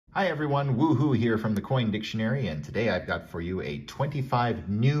Hi everyone, woohoo here from the Coin Dictionary, and today I've got for you a 25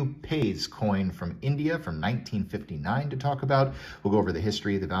 new Paise coin from India from 1959 to talk about. We'll go over the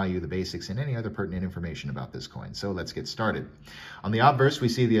history, the value, the basics, and any other pertinent information about this coin. So let's get started. On the obverse, we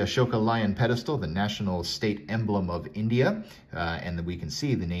see the Ashoka lion pedestal, the national state emblem of India, and then we can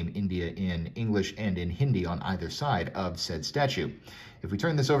see the name India in English and in Hindi on either side of said statue. If we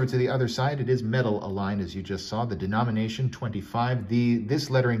turn this over to the other side, it is metal aligned, as you just saw. The denomination 25. This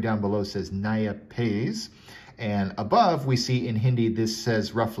lettering down below says Naye Paise, and above we see in Hindi this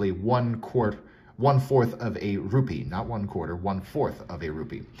says roughly 1/4 of a rupee, not 1/4, 1/4 of a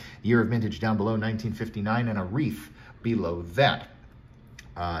rupee. Year of mintage down below 1959, and a wreath below that.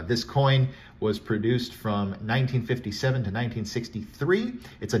 This coin was produced from 1957 to 1963.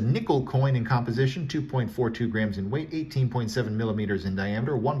 It's a nickel coin in composition, 2.42 grams in weight, 18.7 millimeters in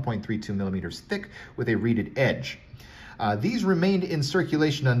diameter, 1.32 millimeters thick, with a reeded edge. These remained in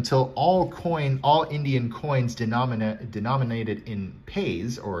circulation until all Indian coins denominated in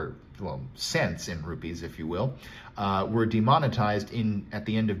paise, or cents in rupees, if you will, were demonetized at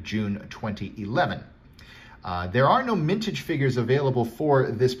the end of June 2011. There are no mintage figures available for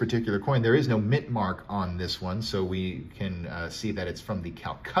this particular coin. There is no mint mark on this one, so we can see that it's from the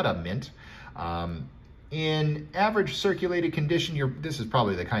Calcutta Mint. In average circulated condition, this is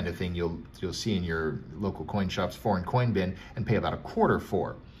probably the kind of thing you'll see in your local coin shop's foreign coin bin and pay about $1/4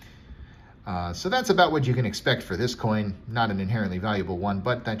 for. So that's about what you can expect for this coin. Not an inherently valuable one,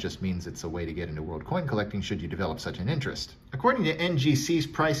 but that just means it's a way to get into world coin collecting should you develop such an interest. According to NGC's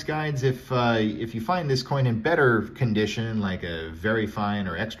price guides, if you find this coin in better condition, like a very fine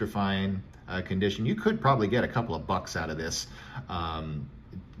or extra fine condition, you could probably get a couple of bucks out of this.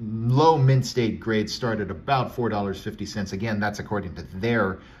 Low mint state grades start at about $4.50. Again, that's according to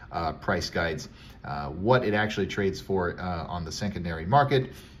their price guides. What it actually trades for on the secondary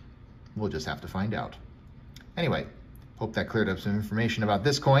market, we'll just have to find out. Anyway, hope that cleared up some information about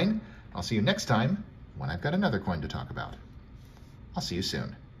this coin. I'll see you next time when I've got another coin to talk about. I'll see you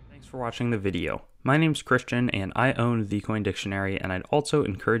soon. Thanks for watching the video. My name's Christian and I own The Coin Dictionary, and I'd also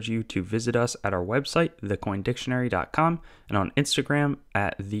encourage you to visit us at our website, thecoindictionary.com, and on Instagram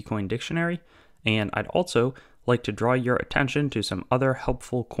at thecoindictionary. And I'd also like to draw your attention to some other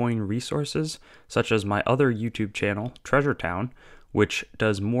helpful coin resources, such as my other YouTube channel, Treasure Town, which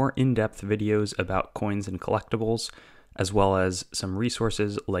does more in-depth videos about coins and collectibles, as well as some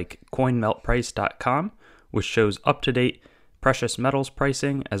resources like coinmeltprice.com, which shows up-to-date precious metals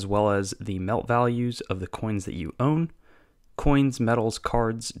pricing, as well as the melt values of the coins that you own,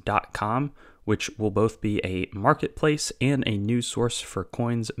 coinsmetalscards.com, which will both be a marketplace and a news source for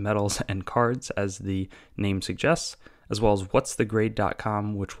coins, metals, and cards, as the name suggests, as well as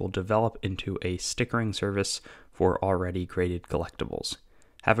whatsthegrade.com, which will develop into a stickering service for already graded collectibles.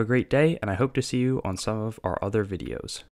 Have a great day, and I hope to see you on some of our other videos.